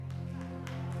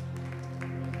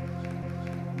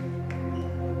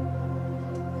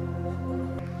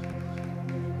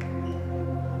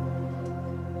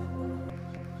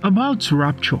About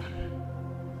rapture.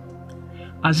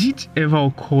 Has it ever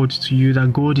occurred to you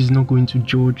that God is not going to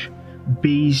judge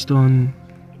based on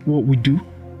what we do?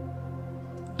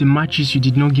 The matches you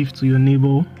did not give to your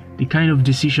neighbor, the kind of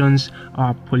decisions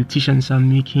our politicians are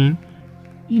making.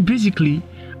 Basically,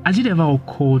 has it ever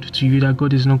occurred to you that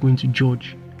God is not going to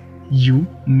judge you,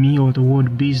 me, or the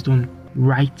world based on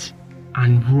right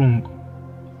and wrong,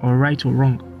 or right or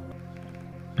wrong?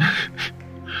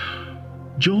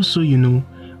 Just so you know,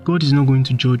 God is not going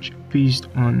to judge based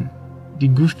on the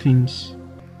good things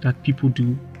that people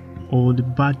do or the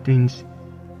bad things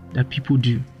that people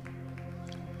do.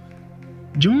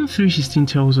 John 3:16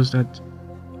 tells us that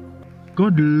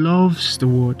God loves the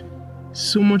world,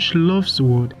 so much loves the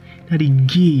world that He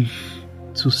gave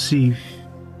to save.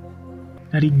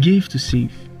 That He gave to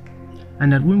save.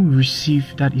 And that when we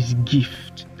receive that is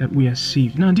gift, that we are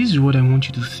saved. Now this is what I want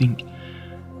you to think.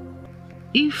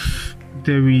 If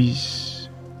there is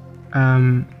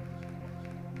a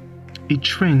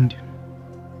trend,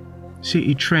 say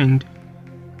a trend,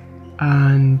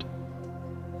 and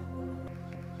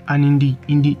in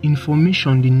the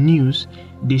information, the news,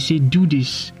 they say do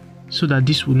this so that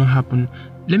this will not happen.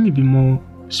 Let me be more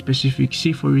specific.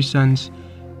 Say for instance,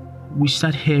 we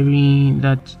start hearing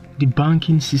that the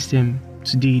banking system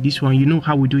today, this one, you know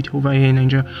how we do it over here in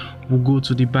Nigeria. We'll go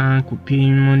to the bank, we'll pay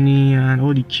money and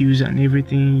all the queues and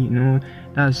everything, you know,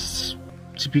 that's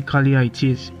typically how it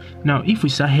is. Now, if we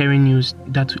start hearing news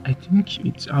that, I think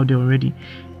it's out there already,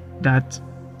 that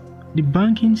the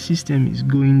banking system is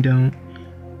going down,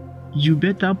 you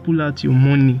better pull out your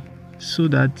money so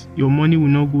that your money will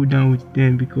not go down with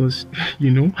them, because you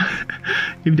know,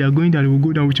 if they are going down, it will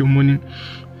go down with your money.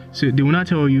 So they will not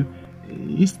tell you,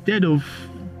 instead of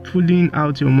pulling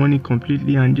out your money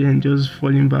completely and then just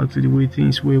falling back to the way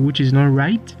things were, which is not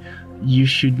right, you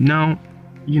should now,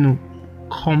 you know,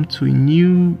 come to a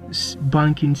new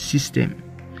banking system,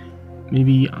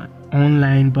 maybe an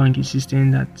online banking system.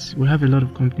 That we have a lot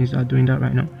of companies that are doing that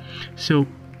right now. So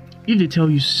if they tell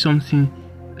you something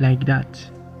like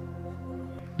that,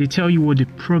 they tell you what the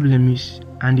problem is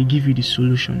and they give you the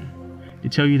solution. They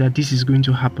tell you that this is going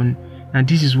to happen and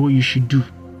this is what you should do.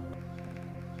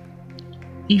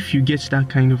 If you get that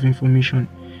kind of information,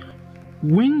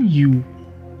 when you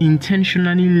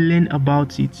intentionally learn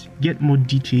about it, get more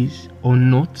details or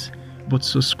not, but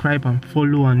subscribe and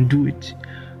follow and do it,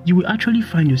 you will actually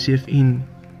find yourself in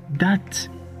that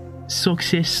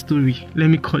success story. Let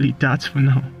me call it that for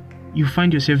now. You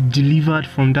find yourself delivered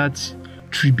from that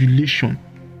tribulation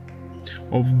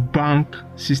of bank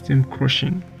system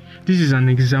crushing. This is an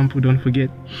example, don't forget.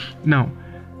 Now,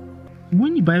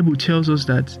 when the Bible tells us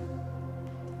that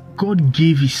God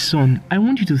gave His Son, I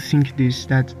want you to think this,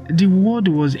 that the world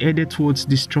was headed towards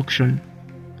destruction.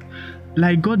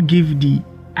 Like God gave the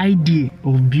idea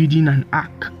of building an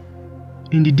ark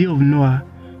in the day of Noah.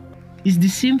 It's the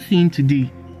same thing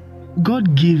today.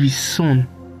 God gave His Son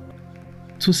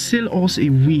to sail us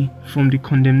away from the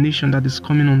condemnation that is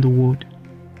coming on the world.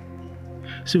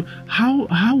 So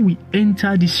how we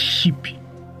enter this ship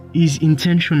is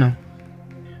intentional.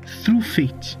 Through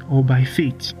faith or by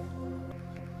faith.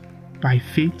 By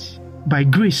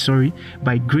grace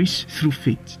through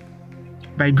faith.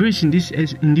 By grace in this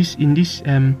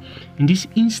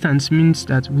instance means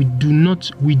that we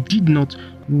did not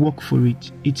work for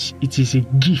it. It is a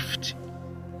gift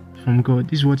from God.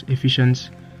 This is what Ephesians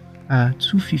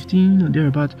 2:15 or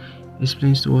thereabout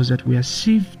explains to us, that we are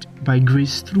saved by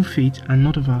grace through faith and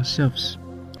not of ourselves.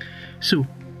 So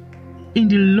in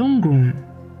the long run,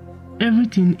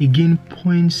 everything again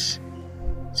points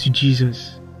to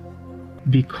Jesus,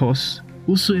 because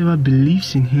whosoever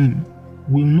believes in Him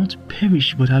will not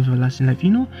perish but have everlasting life.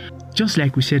 You know, just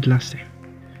like we said last time,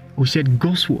 we said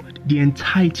God's word, the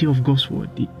entirety of God's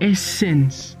word, the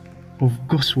essence of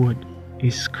God's word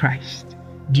is Christ.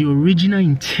 The original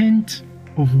intent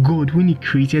of God when He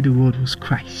created the world was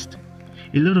Christ.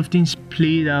 A lot of things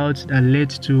played out that led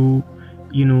to,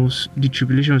 you know, the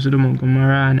tribulation of Sodom and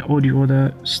Gomorrah and all the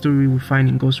other story we find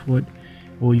in God's word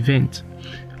or event.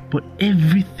 But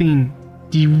everything,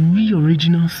 the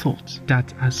original thought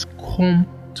that has come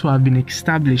to have been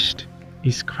established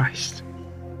is Christ.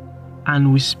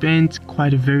 And we spent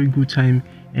quite a very good time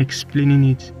explaining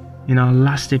it in our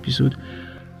last episode.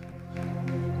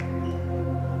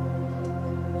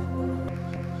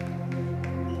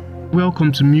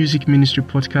 Welcome to Music Ministry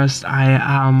Podcast. I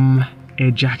am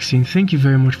Ed Jackson. Thank you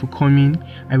very much for coming.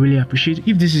 I really appreciate it.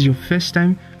 If this is your first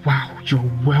time, wow, you're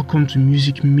welcome to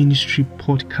Music Ministry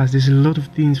Podcast. There's a lot of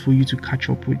things for you to catch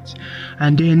up with.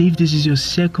 And then if this is your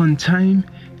second time,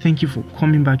 thank you for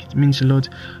coming back. It means a lot.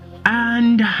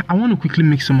 And I want to quickly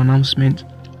make some announcement.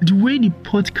 the way the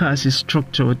podcast is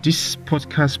structured, this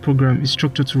podcast program is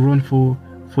structured to run for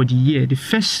the year. The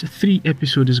first 3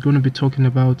 episodes is going to be talking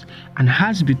about and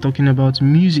has been talking about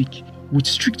music with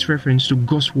strict reference to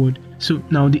God's word. So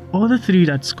now the other 3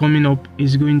 that's coming up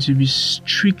is going to be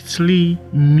strictly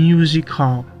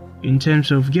musical, in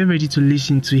terms of get ready to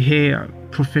listen to hear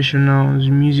professionals,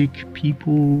 music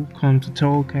people come to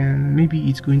talk, and maybe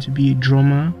it's going to be a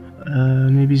drummer,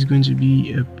 maybe it's going to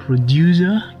be a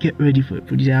producer. Get ready for a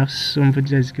producer. I have somebody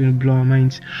that's going to blow our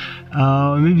minds.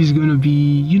 Maybe it's going to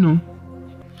be,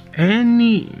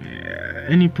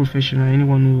 any professional,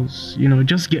 anyone who's,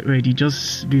 just get ready,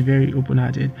 just be very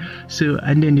open-hearted. So,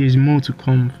 and then there's more to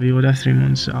come for the other 3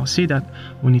 months. So I'll say that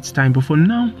when it's time. But for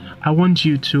now, I want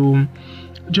you to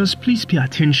just please pay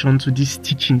attention to these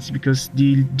teachings, because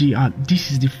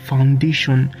this is the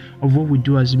foundation of what we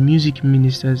do as music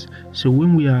ministers. So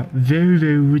when we are very,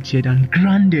 very rooted and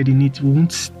grounded in it, we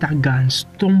won't stagger and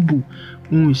stumble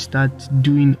when we start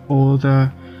doing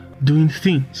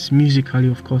things musically,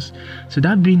 of course. So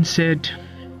that being said,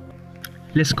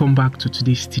 let's come back to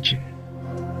today's teaching.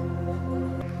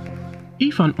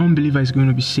 If an unbeliever is going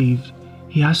to be saved,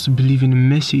 he has to believe in the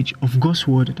message of God's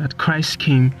word that Christ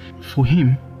came for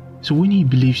him. So when he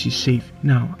believes, he's saved.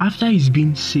 Now, after he's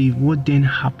been saved, what then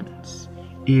happens?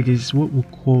 It is what we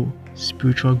call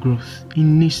spiritual growth. He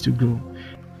needs to grow.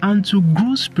 And to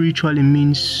grow spiritually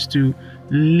means to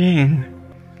learn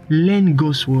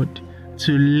God's word,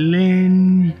 to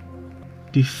learn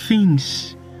the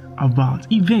things about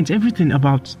events, everything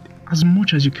about, as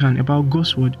much as you can, about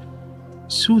God's word,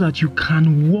 so that you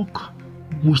can walk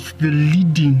with the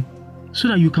leading, so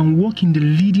that you can walk in the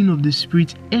leading of the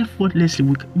Spirit effortlessly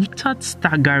without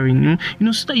staggering,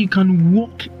 so that you can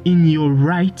walk in your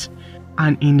right,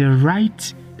 and in the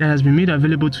right that has been made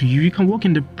available to you. You can walk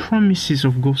in the promises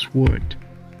of God's word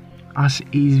as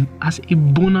a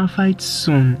bona fide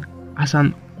son, as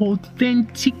an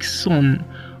authentic son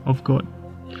of God.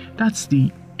 That's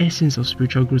the essence of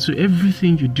spiritual growth. So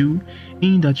everything you do,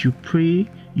 in that you pray,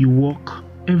 you walk,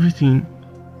 everything,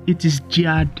 it is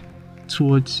geared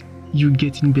towards you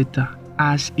getting better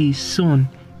as a son,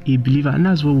 a believer, and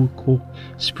that's what we call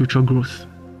spiritual growth.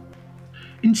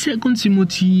 In 2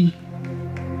 Timothy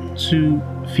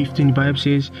 2:15, the Bible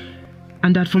says,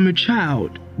 "And that from a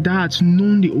child thou hast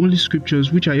known the holy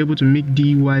scriptures, which are able to make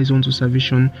thee wise unto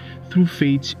salvation through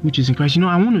faith which is in Christ."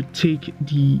 I want to take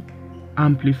the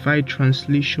Amplified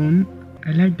translation.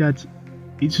 I like that.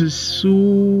 It is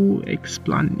so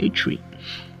explanatory.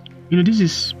 This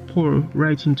is Paul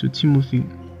writing to Timothy.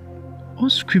 All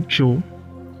scripture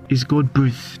is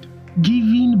God-breathed,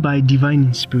 given by divine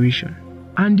inspiration,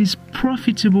 and is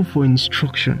profitable for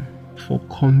instruction, for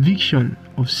conviction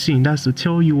of sin, that's to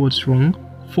tell you what's wrong,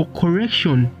 for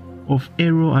correction of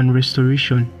error and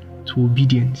restoration to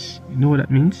obedience. You know what that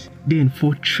means? Then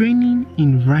for training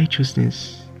in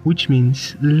righteousness, which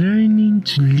means learning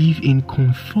to live in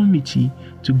conformity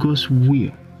to God's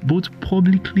will, both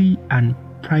publicly and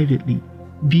privately,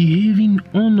 behaving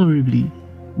honorably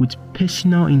with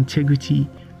personal integrity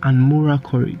and moral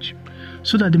courage,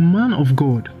 so that the man of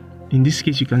God, in this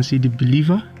case you can say the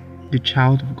believer, the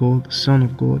child of God, the son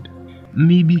of God,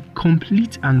 may be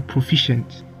complete and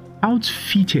proficient,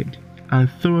 outfitted and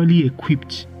thoroughly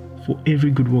equipped for every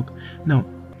good work. Now,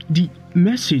 the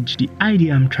message, the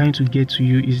idea I'm trying to get to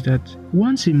you is that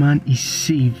once a man is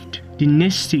saved, the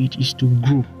next stage is to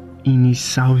grow in his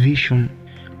salvation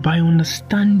by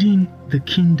understanding the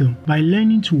kingdom, by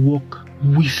learning to walk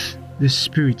with the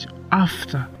Spirit,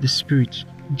 after the Spirit,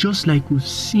 just like we've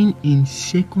seen in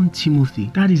 2 Timothy.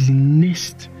 That is the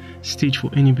next stage for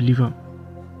any believer.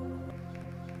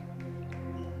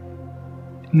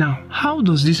 Now, how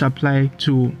does this apply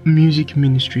to music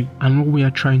ministry and what we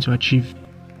are trying to achieve?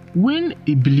 When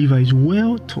a believer is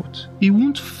well taught, he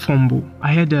won't fumble.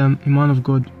 I heard a man of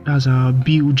God, as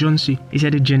Bill Johnson, he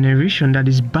said a generation that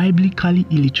is biblically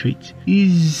illiterate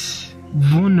is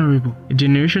vulnerable. A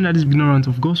generation that is ignorant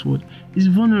of God's word is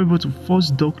vulnerable to false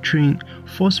doctrine,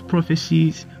 false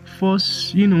prophecies,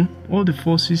 false, all the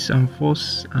forces and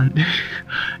false. And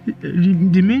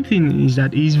the main thing is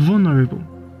that he is vulnerable.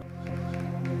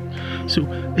 So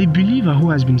a believer who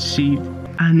has been saved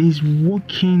and is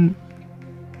walking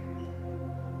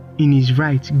in his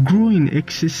right, growing,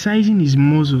 exercising his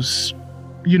muscles,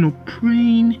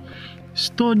 praying,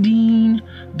 studying,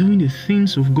 doing the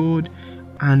things of God,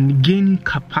 and gaining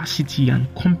capacity and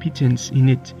competence in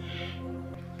it.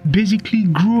 Basically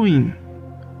growing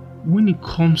when it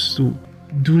comes to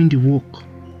doing the work.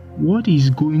 What he's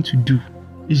going to do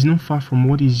is not far from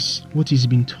what is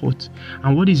being taught,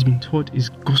 and what is being taught is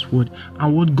God's word,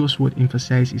 and what God's word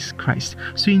emphasizes is Christ.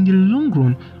 So in the long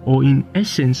run, or in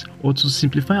essence, or to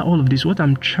simplify all of this, what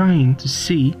I'm trying to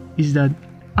say is that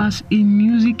as a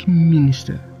music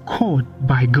minister called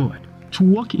by God to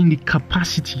work in the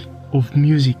capacity of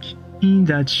music, in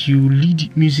that you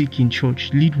lead music in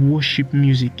church, lead worship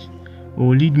music,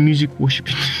 or lead music worship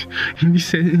in this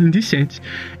sense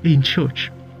in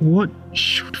church, what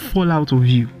should fall out of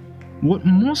you, what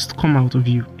must come out of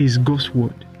you is God's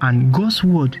word. And God's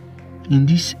word in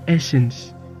this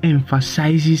essence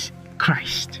emphasizes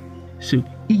Christ. So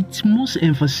it must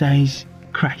emphasize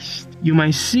Christ. You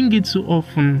might sing it so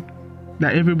often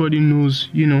that everybody knows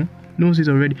it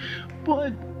already,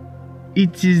 but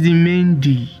it is the main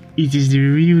deal. It is the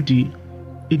real deal.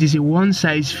 It is a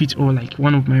one-size-fits-all, like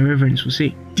one of my reverends will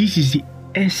say. This is the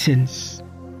essence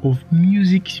of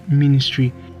music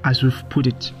ministry as we've put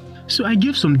it. So I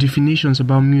gave some definitions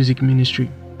about music ministry,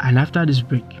 and after this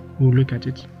break, we'll look at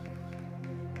it.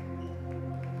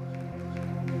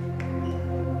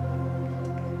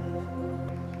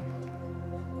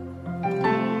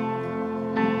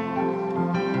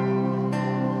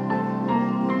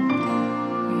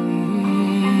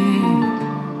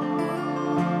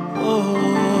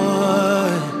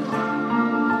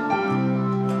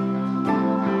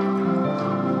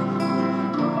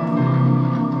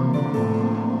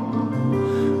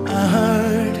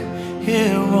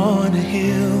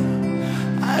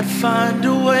 Find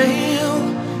a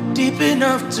whale deep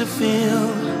enough to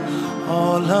fill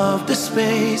all of the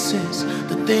spaces,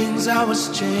 the things I was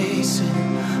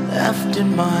chasing left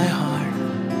in my heart.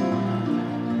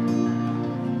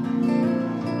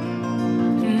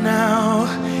 Now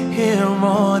here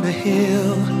on a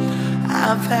hill,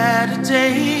 I've had a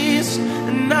taste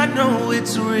and I know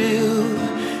it's real.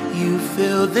 You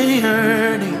feel the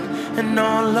yearning and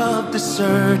all of the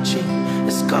searching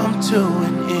has come to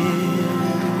an end.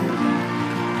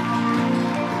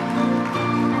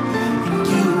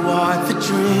 Are the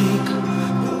drink,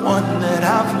 the one that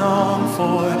I've longed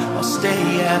for. I'll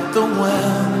stay at the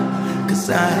well, 'cause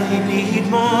I need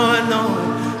more, Lord.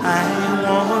 I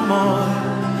want more.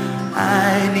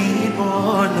 I need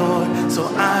more, Lord. So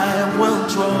I will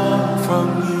draw from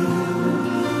you.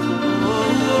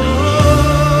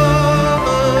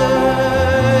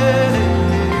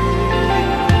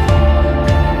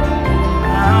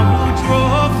 I will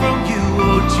draw from you,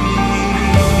 oh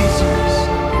Jesus.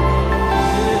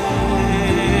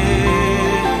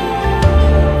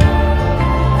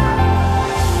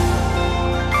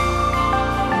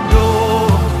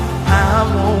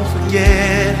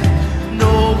 Yeah,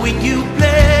 knowing you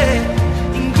bled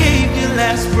and gave your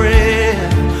last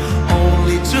breath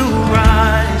only to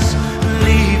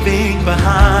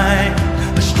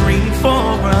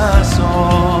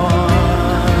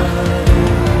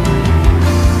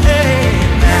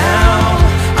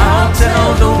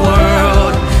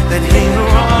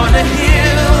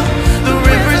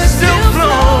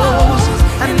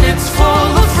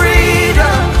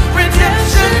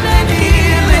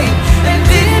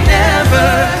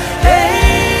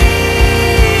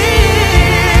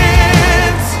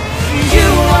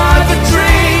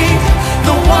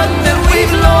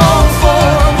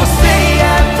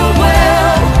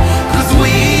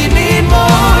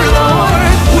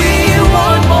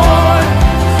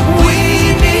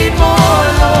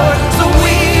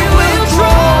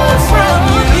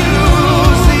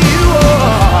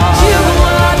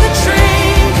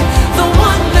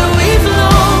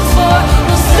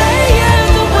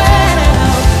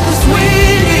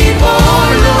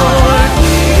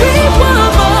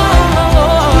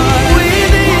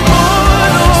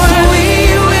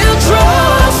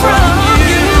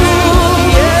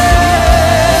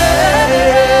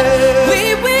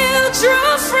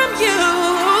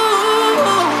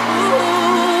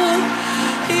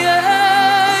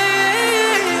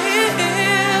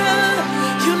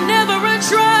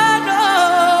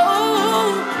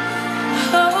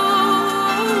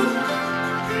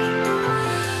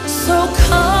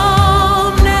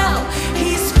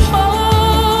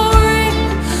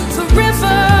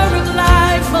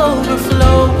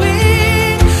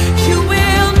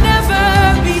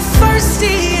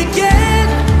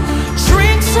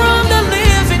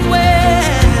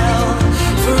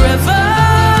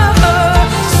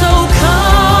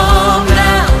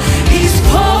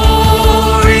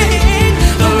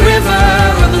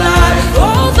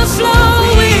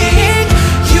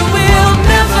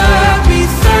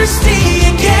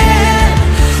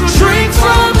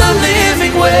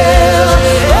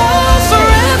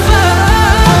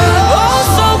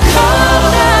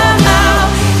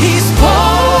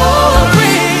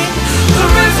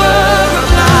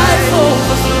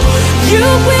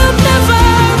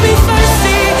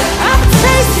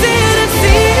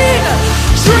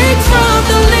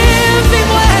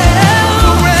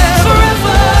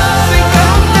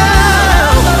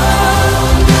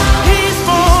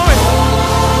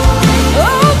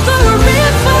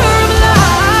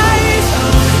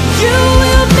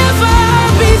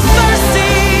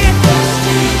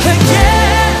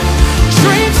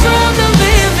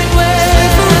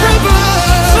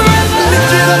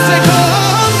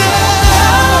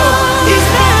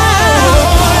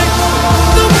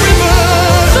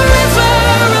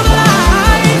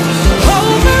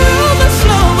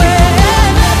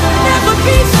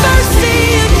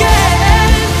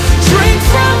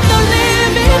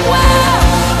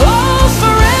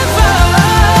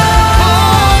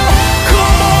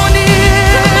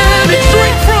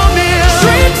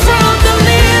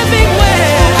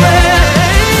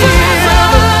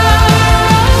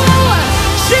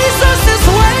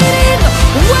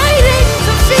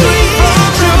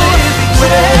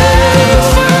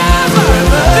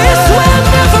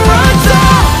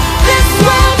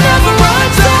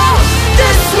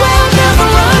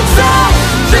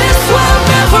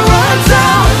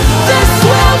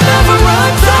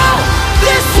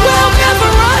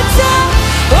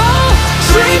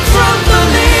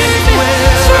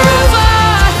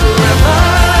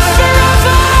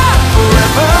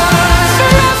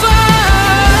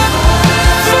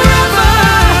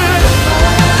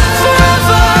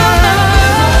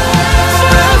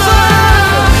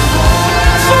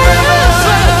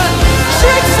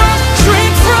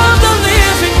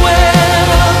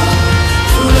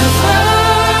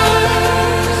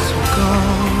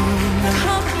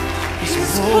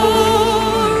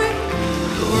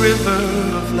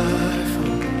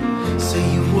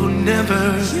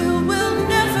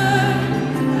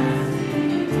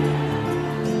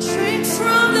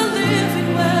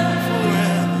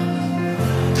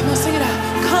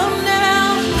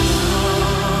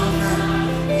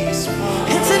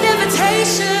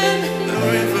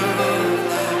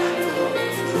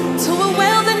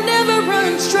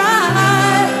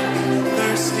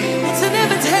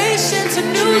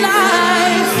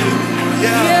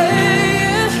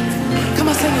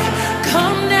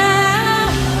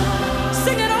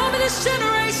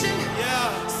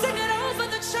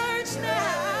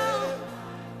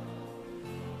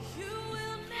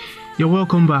You're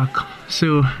welcome back.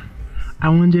 So I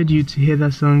wanted you to hear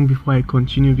that song before I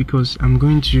continue, because I'm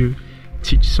going to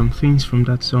teach some things from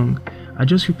that song. I'll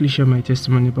just quickly share my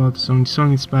testimony about the song. The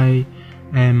song is by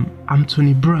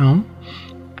Anthony Brown,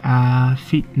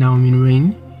 feat Naomi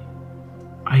Rain.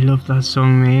 I love that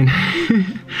song, man.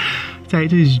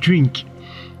 Title is Drink.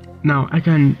 Now I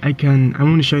want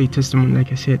to share a testimony.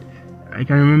 Like I said, I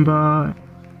can remember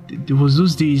there was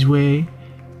those days where,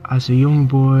 as a young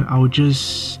boy, I would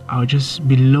just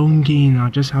be longing.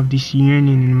 I'll just have this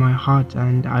yearning in my heart,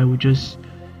 and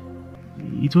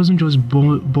it wasn't just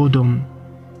boredom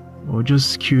or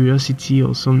just curiosity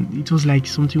or something. It was like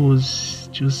something was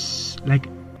just like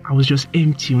I was just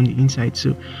empty on the inside.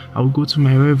 So I would go to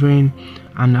my reverend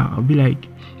and I'll be like,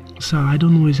 "Sir, I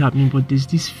don't know what's happening, but there's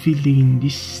this feeling,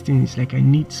 this thing. It's like I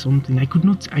need something." I could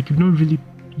not really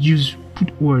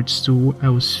put words to what I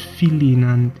was feeling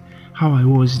and how I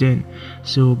was then.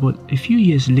 So, but a few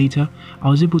years later, I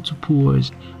was able to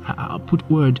put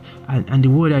word, and the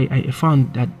word I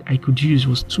found that I could use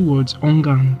was two words: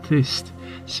 hunger and thirst.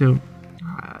 So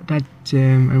I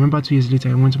remember 2 years later,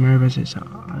 I went to my reverend and said,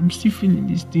 "I'm still feeling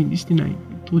this thing I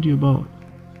told you about."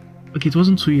 Okay, it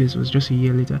wasn't 2 years, it was just a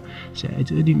year later. So I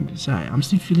told him, "Sir, I'm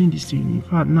still feeling this thing. In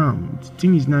fact, now the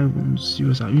thing is not even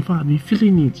serious. In fact, I've been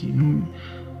feeling it,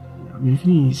 I've been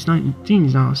feeling it. The thing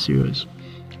is now serious."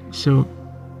 So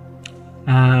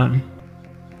then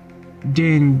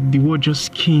the word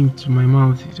just came to my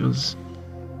mouth. It was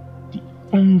the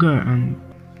hunger and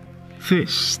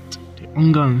thirst. The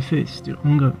hunger and thirst. The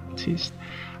hunger and thirst.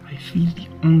 I feel the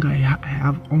hunger. I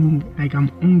have like I'm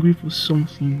hungry for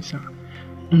something, sir.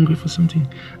 Hungry for something.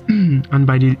 And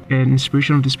by the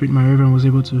inspiration of the Spirit, my reverend was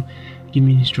able to give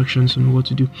me instructions on what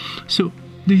to do. So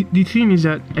the thing is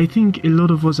that I think a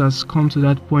lot of us has come to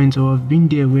that point, or have been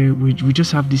there, where we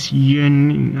just have this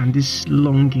yearning and this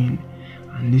longing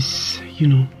and this,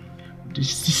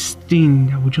 this thing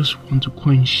that we just want to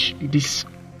quench, this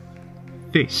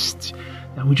thirst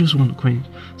that we just want to quench.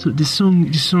 So the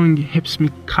song helps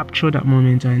me capture that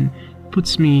moment and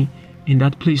puts me in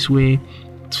that place where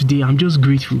today I'm just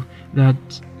grateful that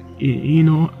I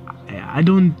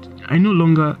no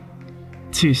longer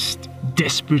thirst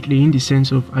desperately, in the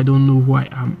sense of I don't know who I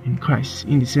am in Christ,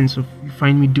 in the sense of you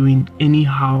find me doing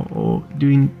anyhow or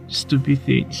doing stupid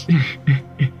things.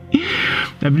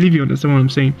 I believe you understand what I'm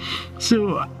saying.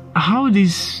 So how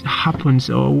this happens,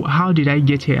 or how did I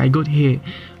get here? I got here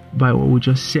by what we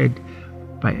just said,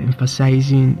 by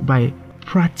emphasizing, by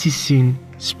practicing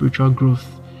spiritual growth.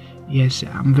 Yes,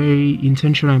 I'm very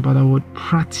intentional about that word,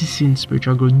 practicing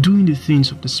spiritual growth, doing the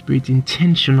things of the Spirit,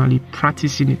 intentionally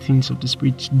practicing the things of the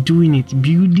Spirit, doing it,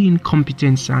 building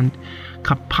competence and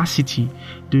capacity,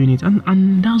 doing it.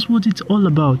 And that's what it's all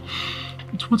about.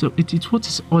 It's what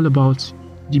it's all about.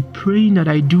 The praying that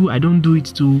I don't do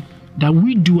it that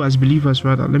we do as believers,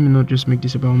 rather. Let me not just make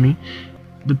this about me.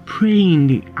 The praying,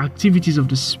 the activities of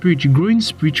the Spirit, growing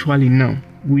spiritually now.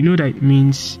 We know that it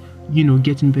means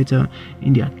getting better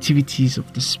in the activities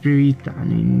of the Spirit,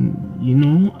 and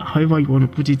in, however you want to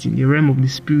put it, in the realm of the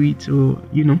Spirit, or,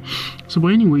 So, but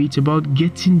anyway, it's about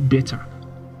getting better.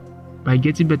 By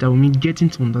getting better, we mean getting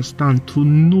to understand, to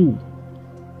know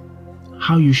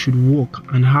how you should walk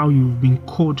and how you've been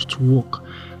called to walk.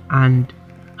 And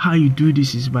how you do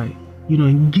this is by,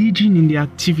 engaging in the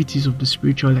activities of the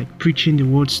spiritual, like preaching the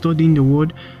word, studying the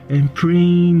word, and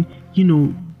praying,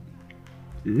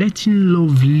 letting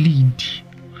love lead.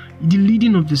 The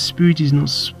leading of the Spirit is not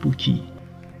spooky.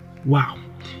 Wow.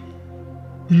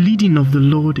 The leading of the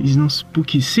Lord is not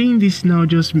spooky. Saying this now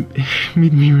just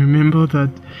made me remember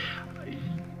that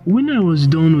when I was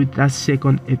done with that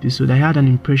second episode, I had an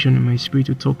impression in my spirit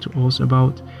to talk to us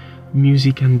about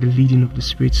music and the leading of the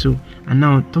Spirit. So, and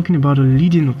now talking about the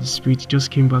leading of the Spirit just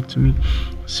came back to me.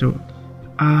 So,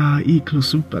 I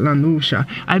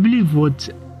believe what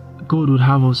God would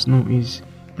have us know is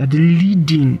that the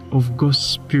leading of God's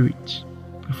Spirit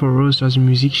for us as a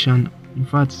musician, in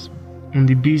fact, on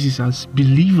the basis as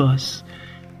believers,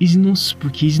 is not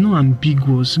spooky, is not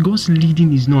ambiguous. God's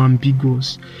leading is not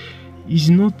ambiguous. It's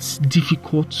not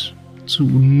difficult to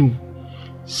know.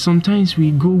 Sometimes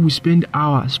we spend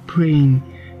hours praying,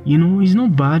 it's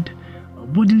not bad,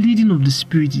 but the leading of the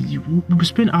Spirit, we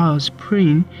spend hours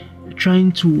praying,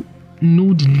 trying to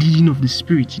know the leading of the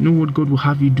Spirit, know what God will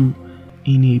have you do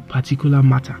in a particular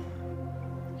matter.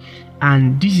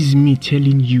 And this is me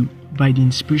telling you, by the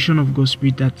inspiration of God's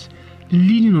Spirit, that the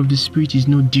leading of the Spirit is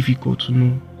not difficult to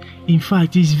know. In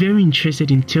fact, He's very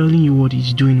interested in telling you what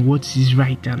He's doing, what is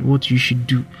right, and what you should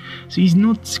do. So it's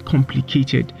not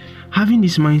complicated. Having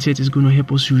this mindset is going to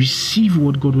help us receive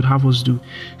what God would have us do.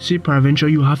 Say peradventure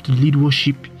you have to lead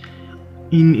worship,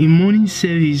 in a morning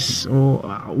service or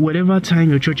whatever time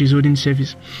your church is holding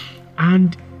service,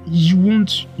 and you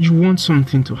want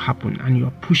something to happen, and you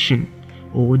are pushing,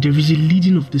 or there is a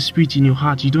leading of the Spirit in your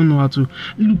heart, you don't know how to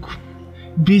look.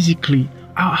 Basically,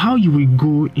 how you will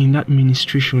go in that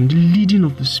ministration, the leading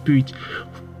of the Spirit,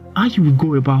 how you will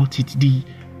go about it, the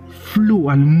flow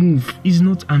and move is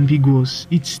not ambiguous.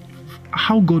 It's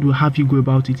how God will have you go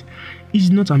about it. It's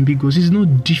not ambiguous. It's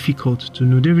not difficult to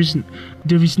know. There is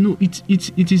no.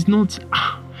 It is not.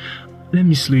 Let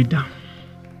me slow it down.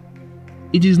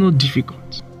 It is not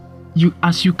difficult.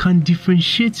 As you can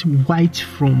differentiate white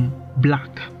from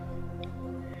black,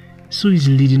 so is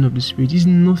the leading of the Spirit. It's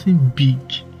nothing big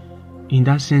in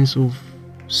that sense of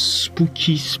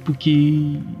spooky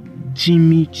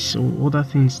gimmicks or other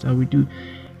things that we do.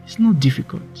 It's not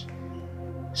difficult.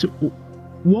 So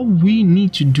what we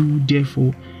need to do,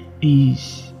 therefore,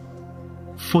 is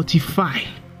fortify,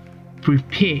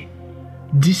 prepare,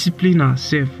 discipline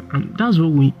ourselves, and that's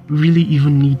what we really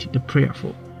even need the prayer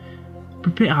for.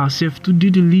 Prepare ourselves to do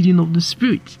the leading of the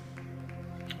Spirit.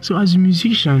 So as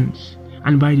musicians,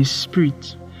 and by the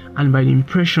Spirit, and by the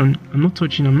impression, I'm not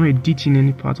editing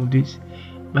any part of this,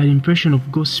 by the impression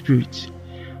of God's Spirit,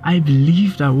 I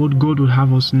believe that what God will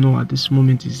have us know at this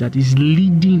moment is that His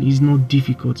leading is not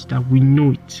difficult, that we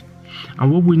know it.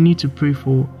 And what we need to pray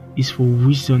for is for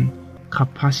wisdom,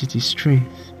 capacity,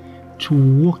 strength to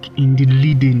walk in the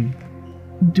leading,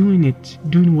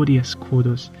 doing what He has called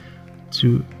us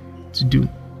to do.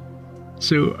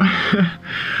 So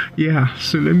yeah,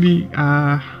 so let me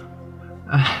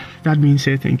that being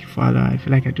said, thank you, Father. I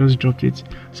feel like I just dropped it,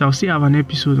 so I'll still have an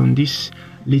episode on this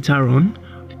later on.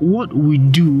 What we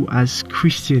do as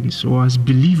Christians or as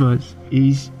believers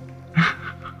is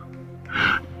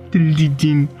the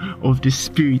leading of the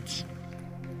Spirit.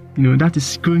 That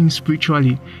is growing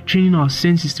spiritually, training our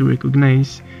senses to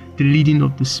recognize the leading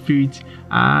of the Spirit.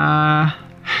 And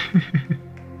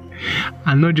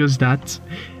not just that,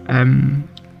 I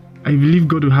believe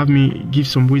God will have me give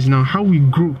some ways now. How we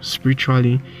grow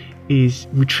spiritually is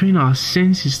we train our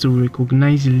senses to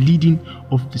recognize the leading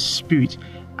of the Spirit.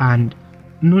 And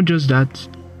not just that,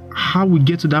 how we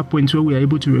get to that point where we are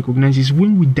able to recognize is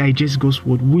when we digest God's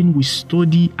word, when we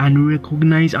study and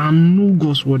recognize and know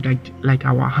God's word like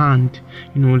our hand,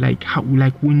 like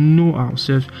we know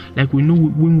ourselves, like we know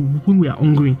when we are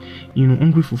hungry,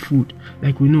 hungry for food,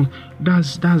 like we know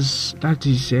that's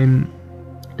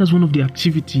one of the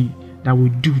activity that we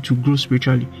do to grow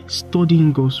spiritually: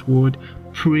 studying God's word,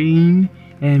 praying,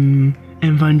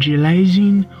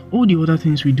 evangelizing, all the other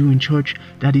things we do in church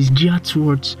that is geared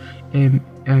towards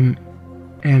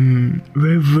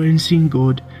reverencing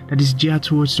God, that is geared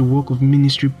towards the work of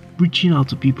ministry, reaching out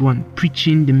to people and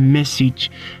preaching the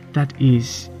message that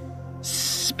is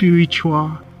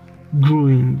spiritual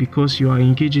growing, because you are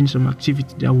engaging in some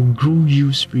activity that will grow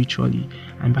you spiritually.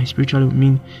 And by spiritual, I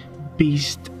mean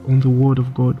based on the word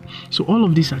of God. So all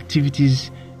of these activities,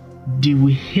 they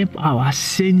will help our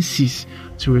senses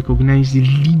to recognize the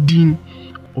leading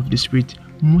of the Spirit,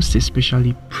 most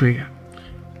especially prayer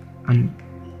and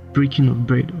breaking of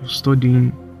bread or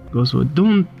studying God's word.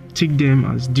 Don't take them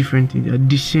as different things, they're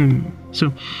the same.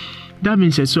 So that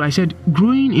being said, so I said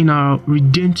growing in our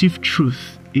redemptive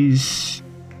truth is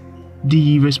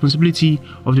the responsibility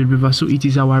of the believer. So it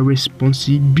is our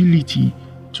responsibility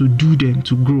to do them,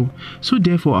 to grow. So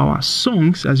therefore our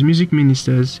songs as music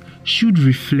ministers should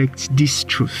reflect this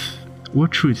truth.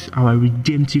 What truth? Our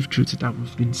redemptive truth, that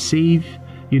we've been saved,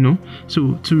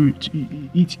 so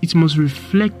it must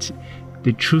reflect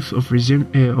the truth of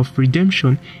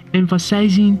redemption,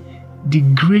 emphasizing the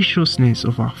graciousness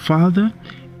of our Father,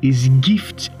 His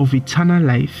gift of eternal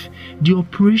life, the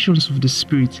operations of the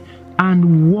Spirit,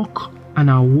 and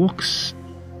our works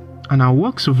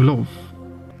of love.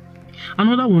 And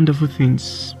other wonderful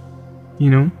things,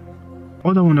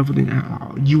 other wonderful things.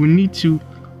 You will need to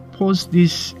pause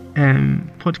this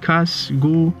podcast,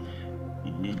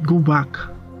 go back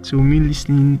to me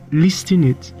listening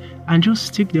it, and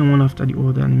just take them one after the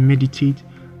other and meditate,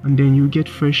 and then you get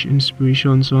fresh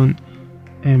inspirations on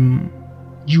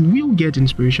you will get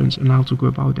inspirations on how to go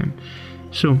about them.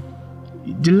 So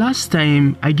the last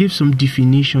time I gave some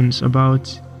definitions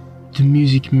about the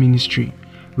music ministry.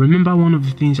 Remember, one of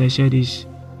the things I said is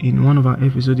in one of our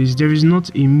episodes is there is not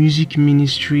a music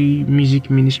ministry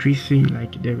thing.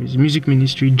 Like there is music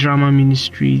ministry, drama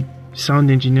ministry, sound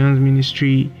engineers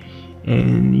ministry,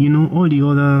 and all the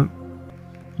other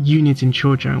units in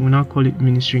church, and we now call it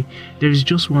ministry. There is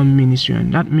just one ministry,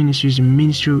 and that ministry is the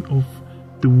ministry of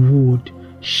the word,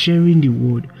 sharing the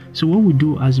word. So what we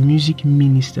do as music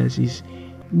ministers is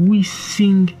we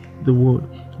sing the word.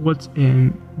 What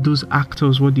those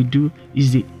actors, what they do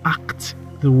is they act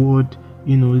the word,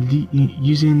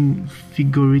 using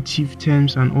figurative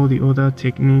terms and all the other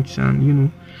techniques,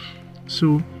 and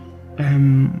so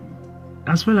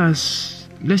as well as,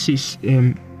 let's say,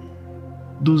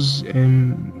 those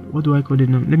what do I call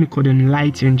them now? Let me call them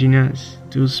light engineers.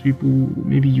 Those people,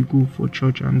 maybe you go for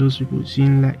church and those people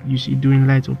seeing light, you see doing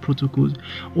lights or protocols.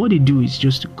 What they do is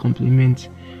just to complement,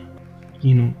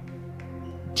 the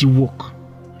work.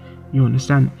 You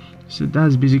understand? So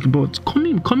that's basically. But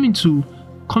coming to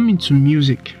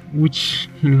music, which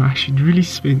I should really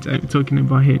spend time talking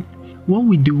about here. What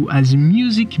we do as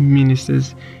music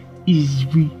ministers is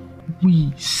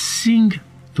we sing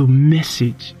the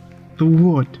message, the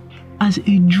word. As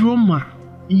a drummer,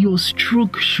 your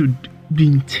stroke should be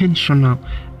intentional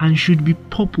and should be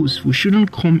purposeful.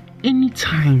 Shouldn't come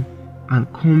anytime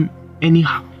and come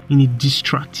anyhow in a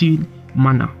distracting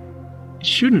manner. It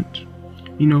shouldn't.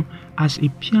 As a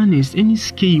pianist, any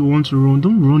scale you want to run,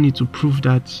 don't run it to prove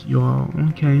that you're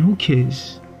okay. Who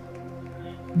cares?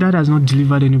 That has not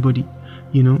delivered anybody,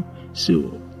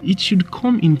 So it should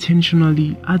come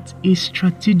intentionally at a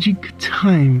strategic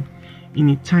time, in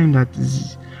a time that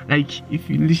is, like, if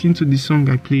you listen to the song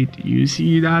I played, you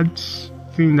see that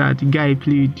thing that the guy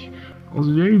played was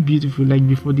very beautiful. Like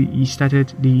before he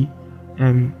started the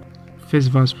first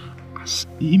verse. As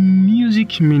a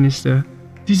music minister,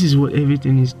 this is what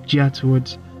everything is geared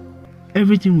towards.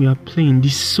 Everything we are playing, the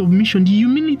submission, the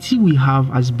humility we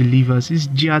have as believers is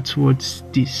geared towards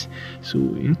this. So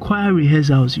in choir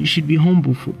rehearsals, you should be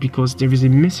humble because there is a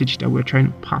message that we're trying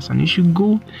to pass, and it should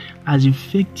go as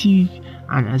effective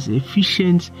and as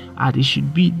efficient as it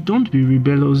should be. Don't be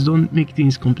rebellious. Don't make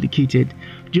things complicated.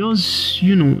 Just,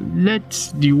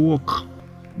 let the work,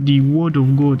 the word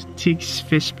of God takes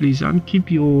first place, and keep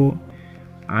your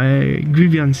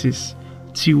grievances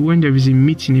till when there is a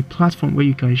meeting, a platform where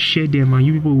you can share them and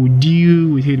you people will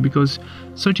deal with it, because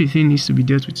such a thing needs to be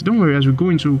dealt with. Don't worry, as we go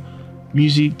into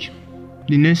music,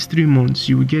 the next 3 months,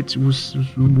 we'll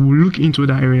look into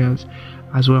other areas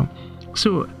as well.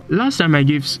 So last time I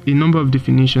gave a number of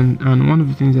definitions, and one of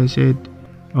the things I said,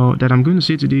 that I'm going to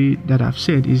say today, that I've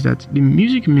said, is that the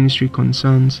music ministry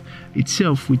concerns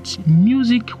itself with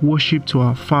music worship to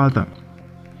our Father.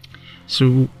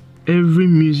 So every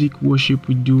music worship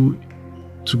we do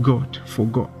to God, for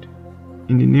God,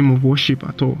 in the name of worship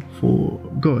at all, for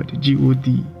God,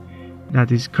 G-O-D,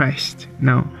 that is Christ.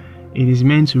 Now, it is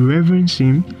meant to reverence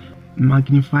Him,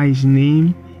 magnify His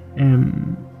name,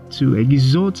 to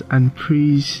exalt and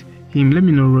praise Him. Let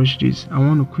me not rush this. I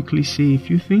want to quickly say a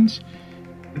few things.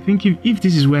 I think if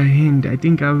this is where I end, I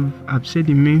think I've said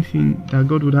the main thing that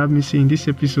God would have me say in this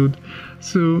episode.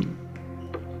 So,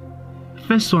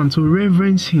 first one, to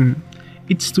reverence Him.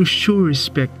 It's to show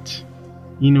respect.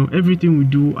 Everything we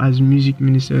do as music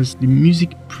ministers, the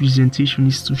music presentation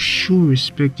is to show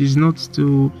respect. It's not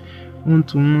to want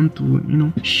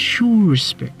to show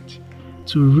respect,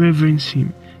 to reverence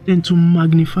Him, then to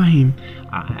magnify Him.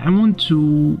 I want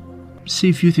to say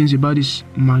a few things about this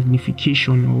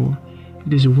magnification, or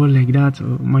there's a word like that,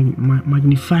 or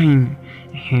magnifying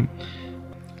Him.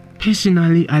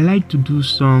 Personally, I like to do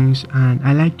songs and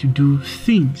I like to do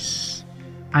things.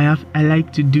 I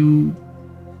like to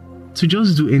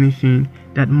just do anything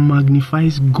that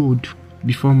magnifies God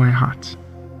before my heart,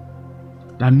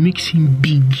 that makes Him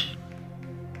big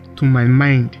to my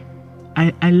mind.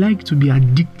 I like to be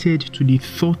addicted to the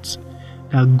thought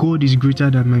that God is greater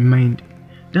than my mind.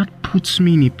 That puts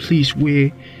me in a place where,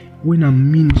 when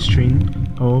I'm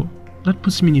ministering, or that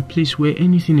puts me in a place where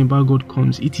anything about God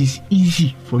comes, it is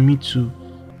easy for me to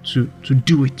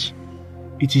do it.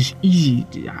 It is easy.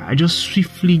 I just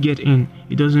swiftly get in.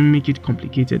 It doesn't make it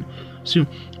complicated. So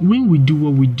when we do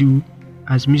what we do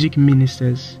as music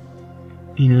ministers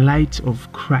in light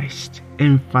of Christ,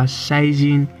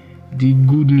 emphasizing the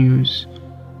good news,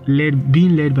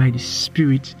 being led by the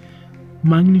Spirit,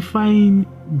 magnifying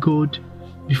God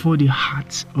before the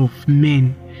hearts of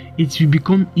men, it will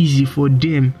become easy for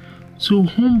them to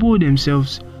humble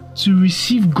themselves, to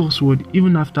receive God's word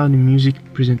even after the music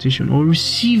presentation, or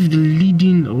receive the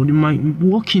leading or the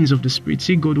workings of the Spirit.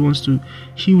 Say God wants to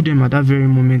heal them at that very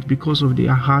moment because of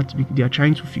their heart. They are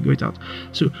trying to figure it out.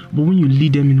 So, but when you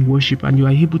lead them in worship and you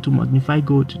are able to magnify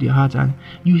God to their heart, and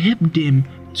you help them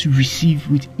to receive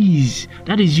with ease,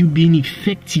 that is you being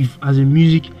effective as a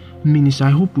music minister. I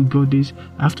hope we got this.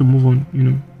 I have to move on,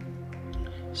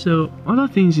 So other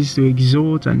things is to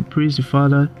exalt and praise the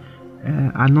Father.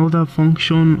 Another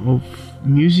function of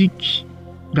music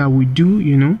that we do,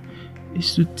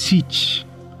 is to teach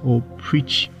or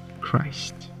preach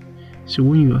Christ. So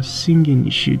when you are singing,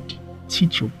 you should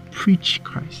teach or preach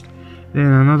Christ. Then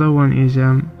another one is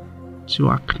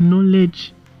to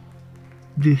acknowledge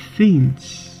the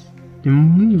things, the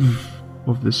move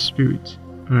of the Spirit.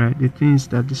 Alright, the things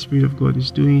that the Spirit of God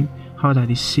is doing, how that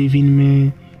is saving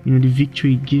men, the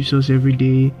victory it gives us every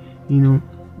day.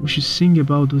 We should sing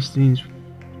about those things.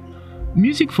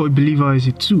 Music for a believer is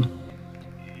a tool.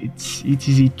 It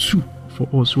is a tool for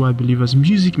us who are believers.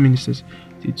 Music ministers,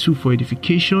 it's a tool for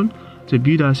edification, to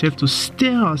build ourselves, to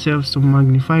stir ourselves, to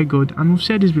magnify God. And we've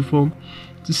said this before,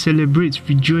 to celebrate,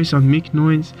 rejoice, and make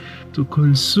noise, to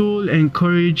console,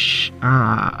 encourage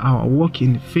our walk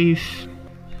in faith.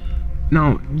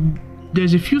 Now,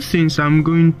 there's a few things I'm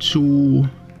going to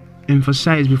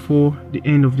emphasize before the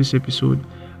end of this episode.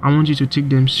 I want you to take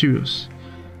them serious.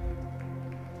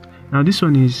 Now, this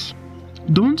one is,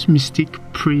 don't mistake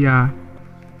prayer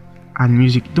and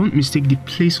music. Don't mistake the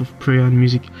place of prayer and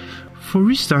music. For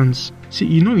instance,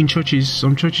 see, in churches,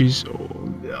 some churches,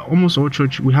 almost all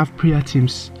church, we have prayer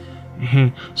teams.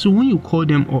 So when you call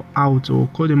them out or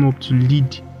call them up to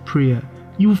lead prayer,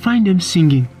 you will find them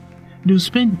singing. They'll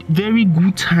spend very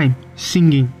good time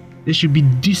singing. There should be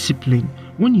discipline.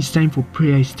 When it's time for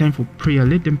prayer, it's time for prayer.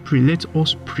 Let them pray. Let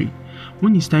us pray.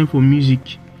 When it's time for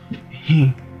music,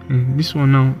 this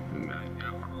one now,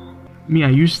 me, I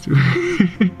used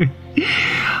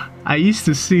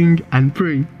to sing and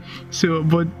pray. So,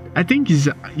 but I think it's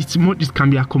more, it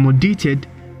can be accommodated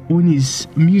when it's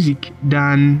music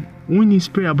than when it's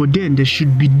prayer. But then there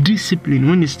should be discipline.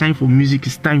 When it's time for music,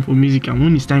 it's time for music, and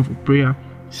when it's time for prayer,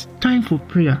 it's time for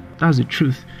prayer. That's the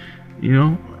truth.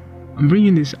 I'm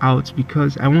bringing this out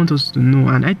because I want us to know,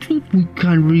 and I think we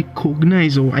can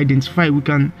recognize or identify, we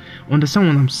can understand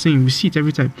what I'm saying. We see it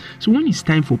every time. So when it's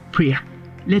time for prayer,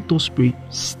 let us pray.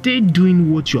 Stay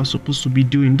doing what you are supposed to be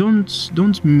doing.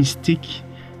 Don't mistake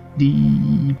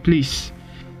the place.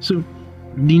 So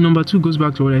the number 2 goes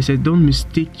back to what I said. Don't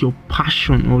mistake your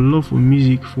passion or love for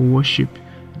music for worship.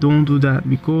 Don't do that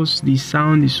because the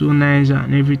sound is so nice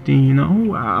and everything.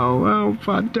 Wow,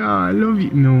 Father, I love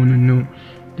you. No.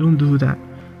 Don't do that.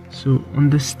 So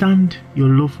understand your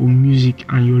love for music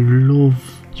and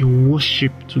your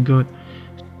worship to God.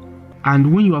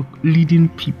 And when you are leading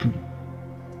people,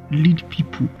 lead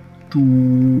people to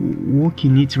walk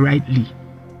in it rightly.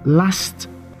 Last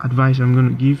advice I'm going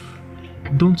to give: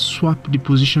 don't swap the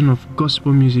position of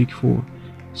gospel music for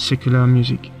secular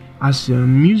music. As a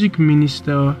music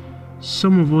minister,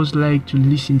 some of us like to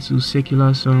listen to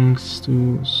secular songs,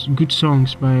 to good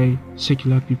songs by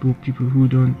secular people who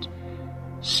don't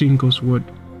sing God's word.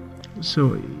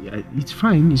 So it's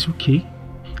fine, it's okay.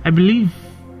 I believe,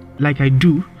 like I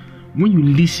do, when you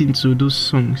listen to those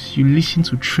songs, you listen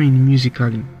to train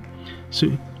musically.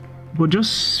 So, but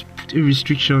just put a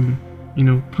restriction,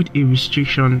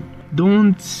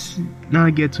 Don't now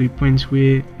get to a point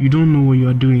where you don't know what you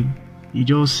are doing. You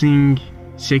just sing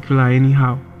secular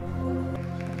anyhow.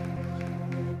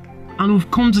 And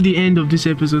we've come to the end of this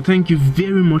episode. Thank you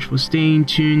very much for staying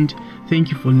tuned.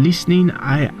 Thank you for listening.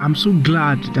 I'm so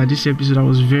glad that this episode I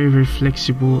was very, very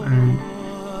flexible, and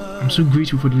I'm so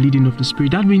grateful for the leading of the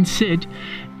Spirit. That being said,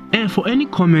 for any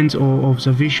comment or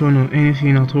observation or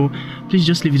anything at all, please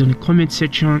just leave it on the comment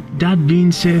section. That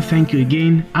being said, thank you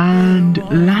again. And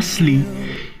lastly,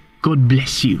 God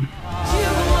bless you.